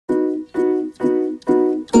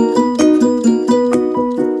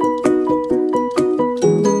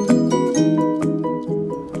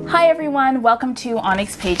and welcome to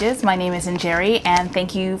ONYX Pages. My name is Njeri and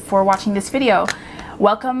thank you for watching this video.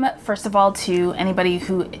 Welcome, first of all, to anybody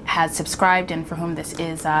who has subscribed and for whom this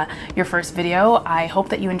is your first video. I hope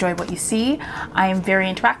that you enjoy what you see. I am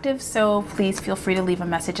very interactive, so please feel free to leave a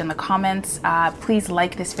message in the comments. Please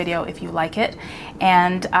like this video if you like it.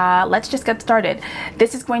 And let's just get started.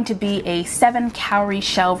 This is going to be a 7 cowrie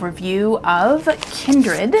shell review of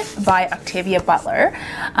Kindred by Octavia Butler.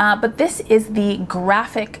 But this is the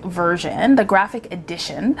graphic version, the graphic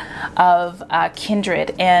edition of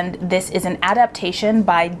Kindred. And this is an adaptation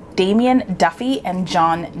by Damian, Duffy, and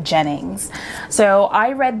Jennings. So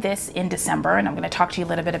I read this in December, and I'm going to talk to you a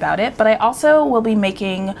little bit about it, but I also will be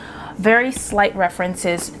making very slight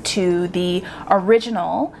references to the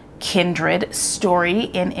original Kindred story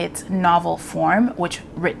in its novel form, which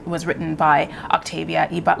was written by Octavia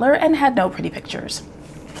E. Butler and had no pretty pictures.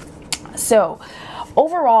 So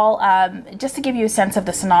overall, just to give you a sense of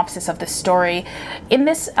the synopsis of the story, in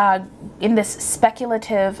this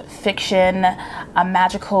speculative fiction,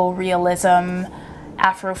 magical realism,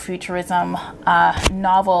 Afrofuturism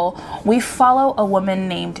novel, we follow a woman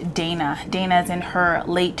named Dana. Dana is in her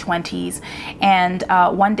late 20s, and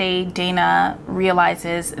one day Dana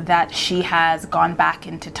realizes that she has gone back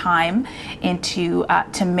into time,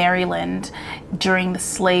 to Maryland during the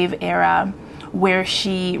slave era, where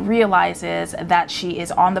she realizes that she is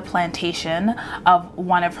on the plantation of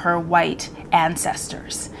one of her white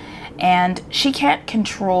ancestors. And she can't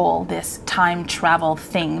control this time travel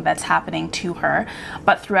thing that's happening to her.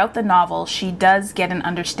 But throughout the novel, she does get an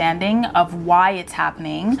understanding of why it's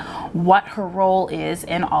happening, what her role is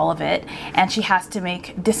in all of it, and she has to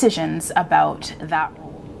make decisions about that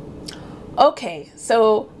role. Okay,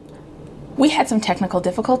 so we had some technical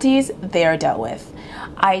difficulties. They are dealt with.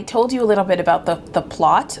 I told you a little bit about the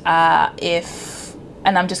plot.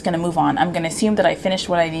 And I'm just going to move on. I'm going to assume that I finished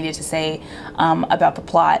what I needed to say about the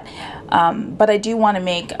plot. But I do want to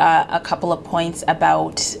make a couple of points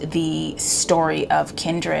about the story of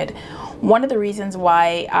Kindred. One of the reasons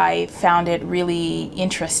why I found it really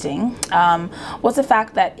interesting was the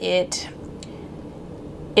fact that it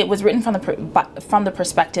was written from the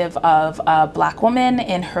perspective of a Black woman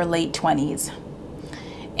in her late 20s.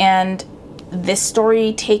 And this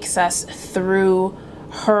story takes us through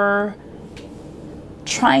her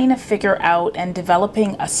trying to figure out and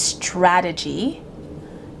developing a strategy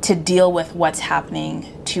to deal with what's happening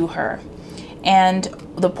to her. And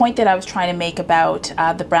the point that I was trying to make about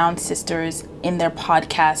the Brown sisters in their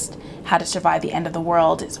podcast, How to Survive the End of the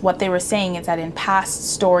World, is what they were saying is that in past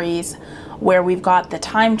stories where we've got the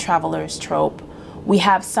time travelers trope, we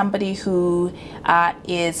have somebody who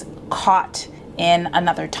is caught in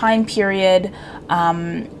another time period,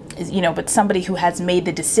 but somebody who has made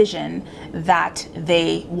the decision that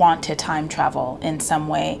they want to time travel in some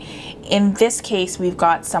way. In this case, we've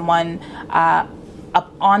got someone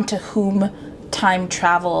onto whom time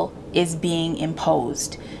travel is being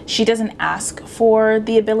imposed. She doesn't ask for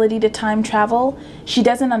the ability to time travel. She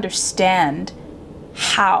doesn't understand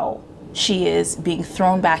how she is being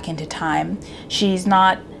thrown back into time.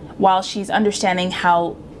 While she's understanding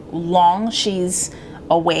how long she's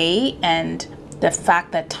away and the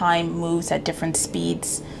fact that time moves at different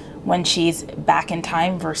speeds when she's back in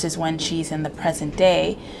time versus when she's in the present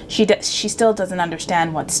day, she still doesn't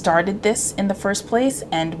understand what started this in the first place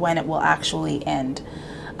and when it will actually end.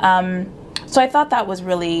 So I thought that was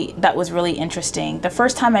really interesting. The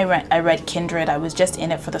first time I read Kindred, I was just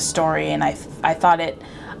in it for the story, and I thought it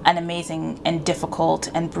an amazing and difficult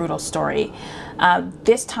and brutal story.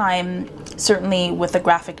 This time, certainly with the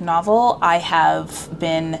graphic novel, I have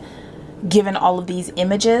been given all of these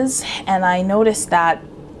images, and I noticed that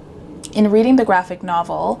in reading the graphic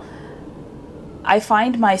novel, I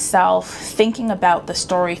find myself thinking about the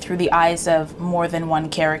story through the eyes of more than one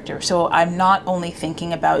character. So I'm not only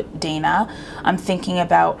thinking about Dana, I'm thinking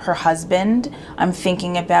about her husband, I'm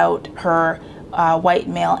thinking about her white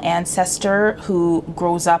male ancestor who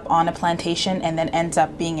grows up on a plantation and then ends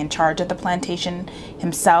up being in charge of the plantation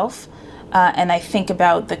himself. And I think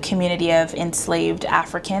about the community of enslaved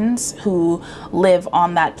Africans who live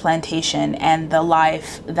on that plantation and the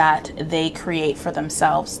life that they create for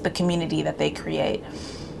themselves, the community that they create.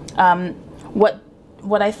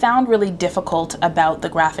 What I found really difficult about the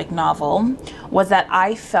graphic novel was that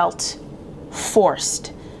I felt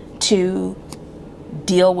forced to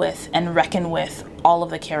deal with and reckon with all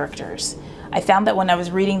of the characters. I found that when I was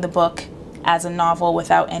reading the book as a novel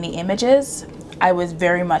without any images, I was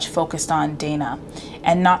very much focused on Dana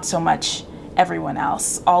and not so much everyone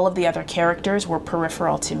else. All of the other characters were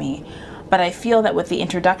peripheral to me. But I feel that with the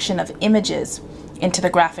introduction of images into the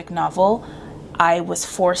graphic novel, I was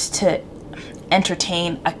forced to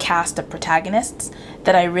entertain a cast of protagonists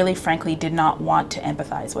that I really frankly did not want to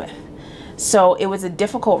empathize with. So it was a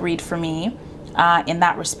difficult read for me in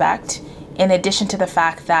that respect, in addition to the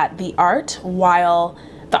fact that the art, while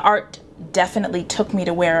the art definitely took me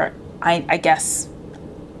to where I guess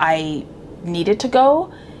I needed to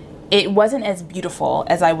go, it wasn't as beautiful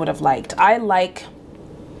as I would have liked. I like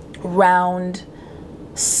round,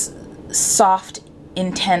 soft,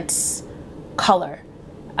 intense color.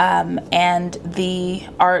 And the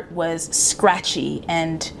art was scratchy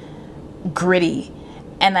and gritty.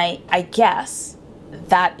 And I guess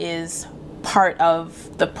that is part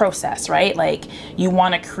of the process, right? Like, you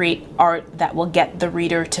want to create art that will get the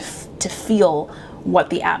reader to feel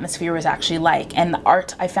what the atmosphere was actually like. And the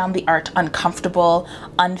art, I found the art uncomfortable,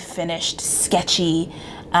 unfinished, sketchy.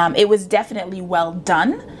 It was definitely well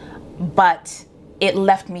done, but it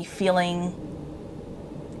left me feeling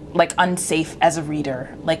like unsafe as a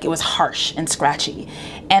reader. Like, it was harsh and scratchy.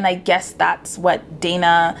 And I guess that's what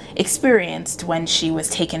Dana experienced when she was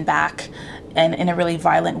taken back and in a really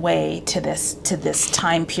violent way to this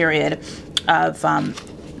time period of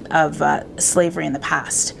slavery in the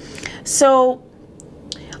past. So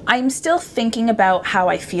I'm still thinking about how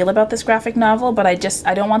I feel about this graphic novel, but I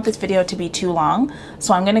don't want this video to be too long.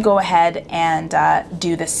 So I'm gonna go ahead and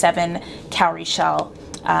do the 7 cowrie shell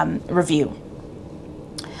review.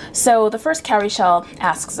 So the first cowrie shell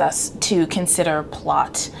asks us to consider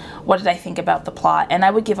plot. What did I think about the plot? And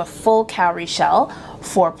I would give a full cowrie shell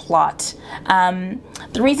for plot.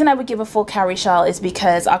 The reason I would give a full cowrie shell is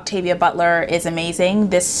because Octavia Butler is amazing.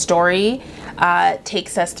 This story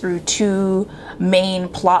takes us through 2 main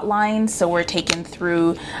plot lines. So we're taken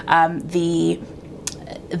through the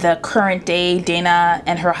current day Dana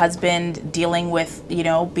and her husband dealing with, you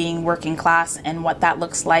know, being working class and what that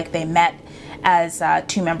looks like. They met as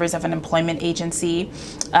 2 members of an employment agency.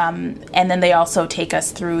 And then they also take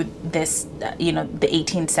us through this, you know, the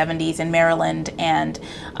 1870s in Maryland and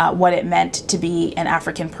what it meant to be an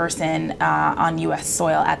African person on US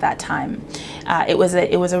soil at that time. It was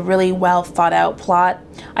a really well thought out plot.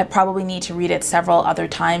 I probably need to read it several other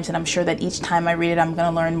times, and I'm sure that each time I read it, I'm going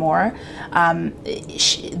to learn more.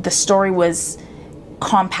 The story was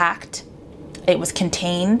compact. It was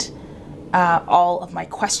contained. All of my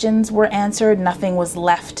questions were answered. Nothing was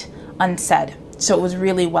left unsaid. So it was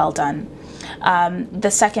really well done. The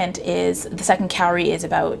second cowrie is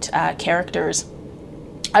about characters.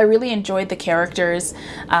 I really enjoyed the characters.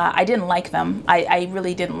 I didn't like them. I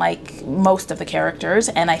really didn't like most of the characters,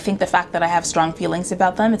 and I think the fact that I have strong feelings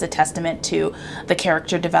about them is a testament to the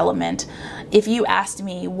character development. If you asked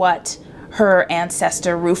me what her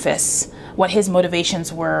ancestor Rufus, what his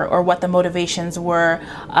motivations were, or what the motivations were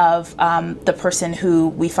of the person who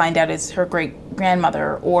we find out is her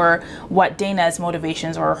great-grandmother, or what Dana's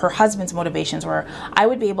motivations or her husband's motivations were, I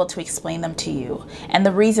would be able to explain them to you. And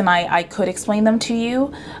the reason I could explain them to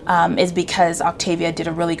you is because Octavia did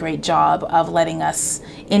a really great job of letting us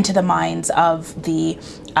into the minds of the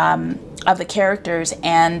characters,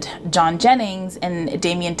 and John Jennings and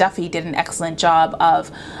Damian Duffy did an excellent job of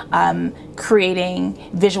creating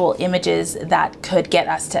visual images that could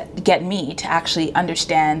get me to actually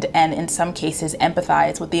understand and in some cases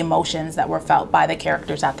empathize with the emotions that were felt by the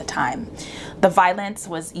characters at the time. The violence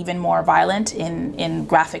was even more violent in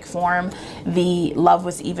graphic form. The love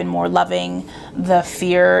was even more loving. The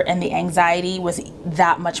fear and the anxiety was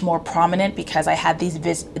that much more prominent because I had these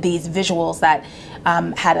visuals that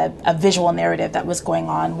had a visual narrative that was going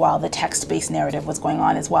on while the text-based narrative was going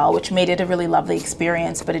on as well, which made it a really lovely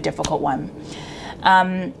experience, but a difficult one.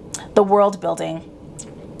 The world building.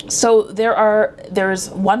 So there's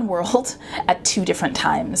one world at 2 different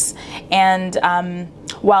times, and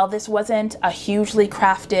while this wasn't a hugely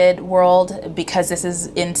crafted world, because this is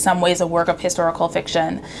in some ways a work of historical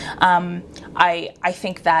fiction, I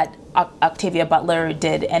think that Octavia Butler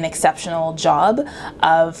did an exceptional job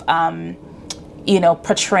of you know,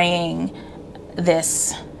 portraying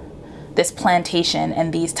this plantation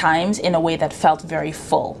and these times in a way that felt very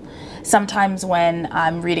full. Sometimes when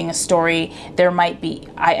I'm reading a story, there might be,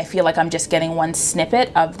 I feel like I'm just getting one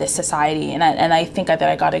snippet of this society, and I think that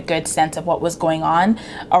I got a good sense of what was going on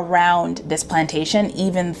around this plantation,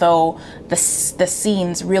 even though the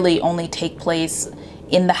scenes really only take place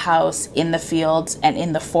in the house, in the fields, and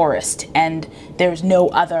in the forest, and there's no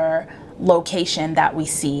other location that we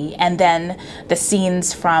see. And then the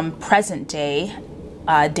scenes from present day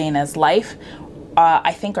Dana's life,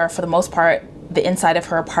 I think are for the most part the inside of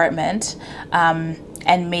her apartment,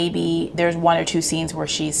 and maybe there's 1 or 2 scenes where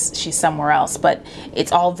she's somewhere else, but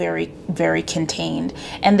it's all very, very contained.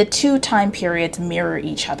 And the 2 time periods mirror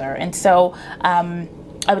each other, and so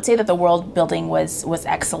I would say that the world building was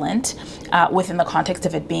excellent within the context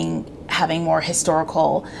of it having more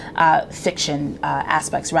historical fiction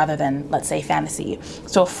aspects rather than, let's say, fantasy.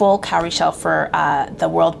 So a full cowrie shell for the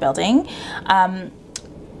world building.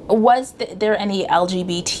 Was there any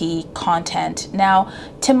LGBT content? Now,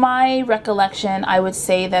 to my recollection, I would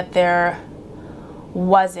say that there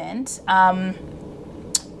wasn't.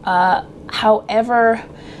 However,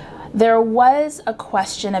 there was a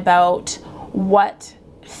question about what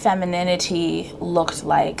femininity looked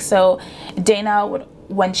like. So Dana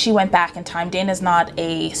when she went back in time, Dana's not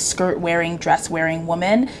a skirt-wearing, dress-wearing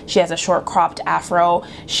woman. She has a short cropped afro.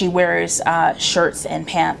 She wears shirts and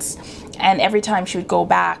pants. And every time she would go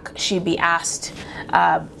back, she'd be asked,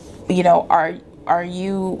 you know, are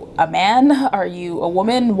you a man? Are you a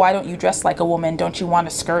woman? Why don't you dress like a woman? Don't you want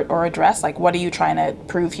a skirt or a dress? Like, what are you trying to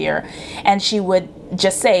prove here? And she would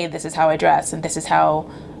just say, this is how I dress, and this is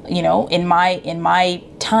how, you know, in my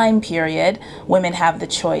time period, women have the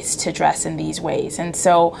choice to dress in these ways. And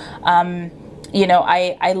so, you know,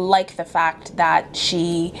 I like the fact that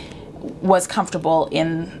she was comfortable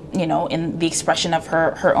in, you know, in the expression of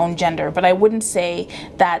her own gender. But I wouldn't say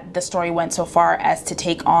that the story went so far as to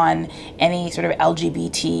take on any sort of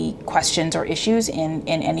LGBT questions or issues in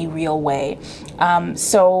any real way.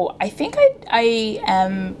 So I think I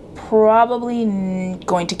am probably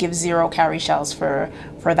going to give 0 cowrie shells for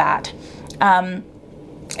that.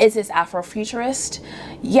 Is this Afrofuturist?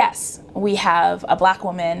 Yes, we have a Black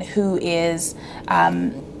woman who is,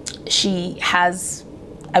 she has,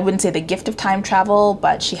 I wouldn't say the gift of time travel,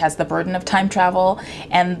 but she has the burden of time travel,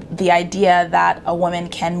 and the idea that a woman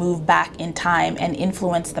can move back in time and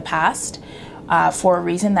influence the past for a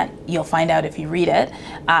reason that you'll find out if you read it,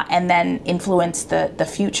 and then influence the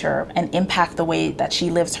future and impact the way that she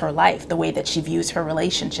lives her life, the way that she views her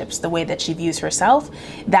relationships, the way that she views herself.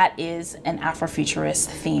 That is an Afrofuturist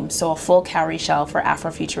theme. So a full cowrie shell for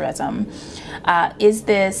Afrofuturism. Is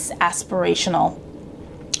this aspirational?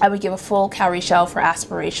 I would give a full cowrie shell for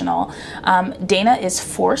aspirational. Dana is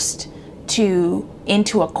forced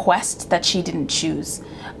into a quest that she didn't choose.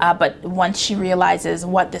 But once she realizes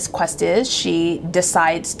what this quest is, she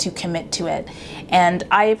decides to commit to it. And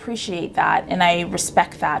I appreciate that and I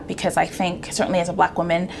respect that, because I think certainly as a Black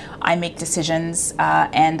woman, I make decisions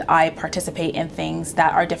and I participate in things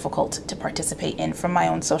that are difficult to participate in from my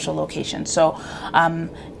own social location. So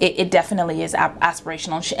it definitely is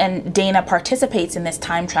aspirational. And Dana participates in this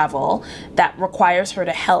time travel that requires her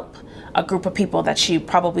to help a group of people that she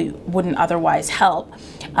probably wouldn't otherwise help.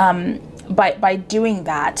 By doing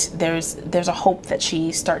that, there's a hope that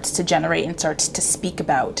she starts to generate and starts to speak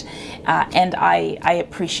about, and I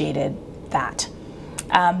appreciated that.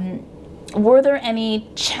 Were there any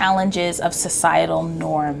challenges of societal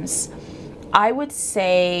norms? I would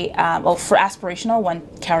say, well, for aspirational, 1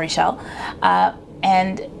 cowrie shell,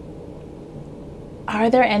 and are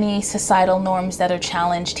there any societal norms that are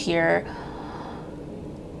challenged here?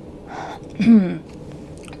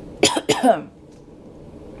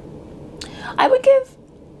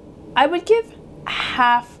 I would give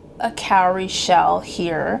half a cowrie shell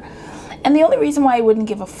here. And the only reason why I wouldn't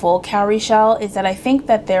give a full cowrie shell is that I think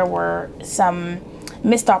that there were some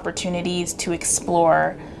missed opportunities to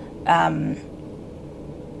explore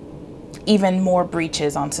even more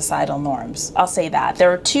breaches on societal norms. I'll say that.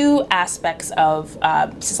 There are 2 aspects of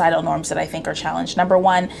societal norms that I think are challenged. Number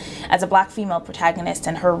 1, as a Black female protagonist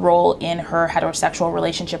and her role in her heterosexual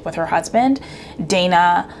relationship with her husband,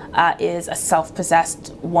 Dana is a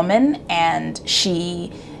self-possessed woman and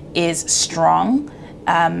she is strong.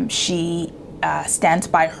 She stands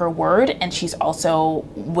by her word, and she's also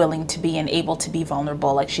willing to be and able to be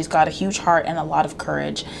vulnerable. Like, she's got a huge heart and a lot of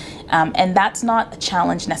courage. And that's not a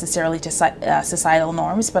challenge necessarily to societal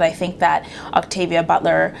norms, but I think that Octavia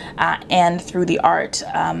Butler and through the art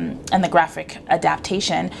and the graphic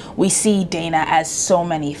adaptation, we see Dana as so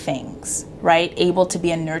many things, right? Able to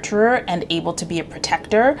be a nurturer and able to be a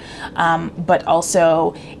protector, but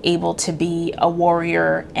also able to be a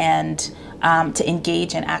warrior and to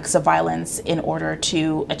engage in acts of violence in order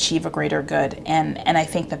to achieve a greater good. And I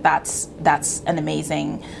think that that's an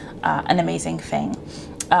amazing thing.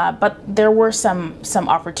 But there were some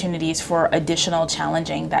opportunities for additional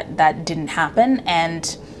challenging that didn't happen,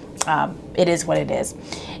 and it is what it is.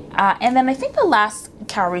 And then I think the last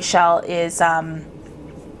cowrie shell is, I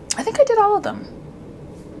think I did all of them.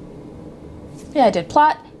 Yeah, I did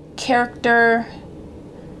plot, character,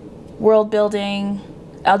 world building,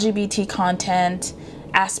 LGBT content,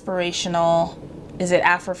 aspirational, is it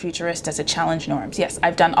Afrofuturist? Does it challenge norms? Yes,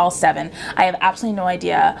 I've done all 7. I have absolutely no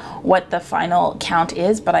idea what the final count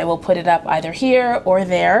is, but I will put it up either here or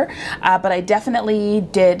there. But I definitely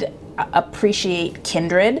did appreciate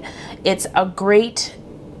Kindred. It's a great,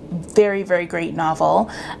 very, very great novel.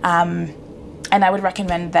 And I would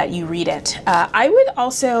recommend that you read it. I would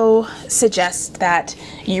also suggest that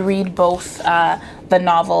you read both the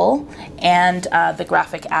novel and the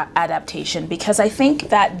graphic adaptation, because I think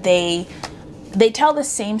that they tell the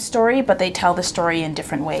same story, but they tell the story in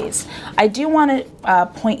different ways. I do want to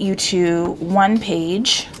point you to one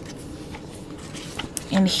page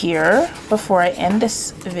in here before I end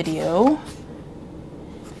this video.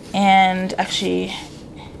 And actually,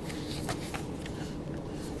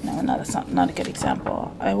 no, that's not a good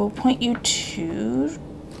example. I will point you to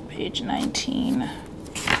page 19.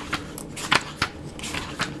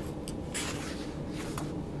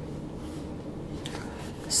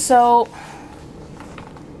 So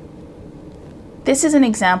this is an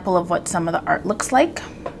example of what some of the art looks like.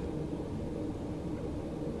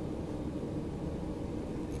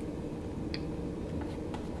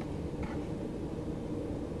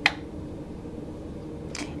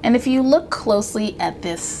 And if you look closely at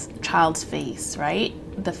this child's face, right,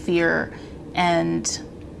 the fear and,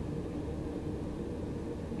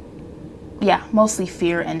 yeah, mostly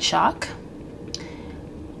fear and shock.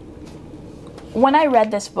 When I read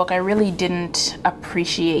this book, I really didn't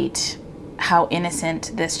appreciate how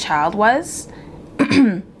innocent this child was.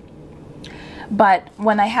 But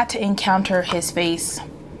when I had to encounter his face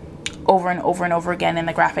over and over and over again in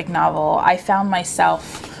the graphic novel, I found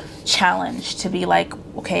myself challenged to be like,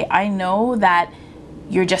 okay, I know that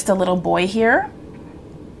you're just a little boy here,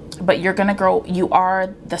 but you're gonna grow, you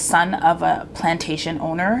are the son of a plantation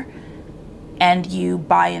owner and you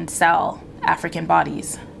buy and sell African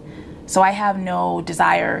bodies. So I have no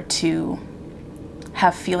desire to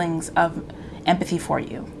have feelings of empathy for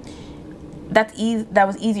you. That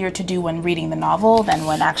was easier to do when reading the novel than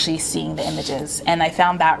when actually seeing the images. And I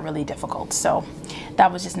found that really difficult. So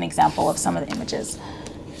that was just an example of some of the images.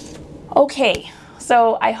 Okay,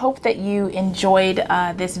 so I hope that you enjoyed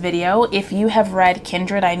this video. If you have read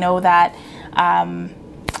Kindred, I know that,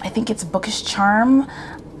 I think it's Bookish Charm.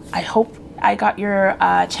 I hope I got your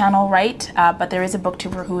channel right, but there is a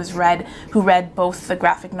booktuber who read both the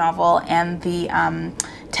graphic novel and the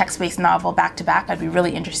text-based novel back to back. I'd be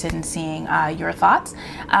really interested in seeing your thoughts.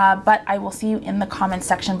 But I will see you in the comments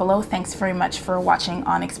section below. Thanks very much for watching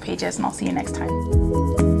ONYX Pages, and I'll see you next time.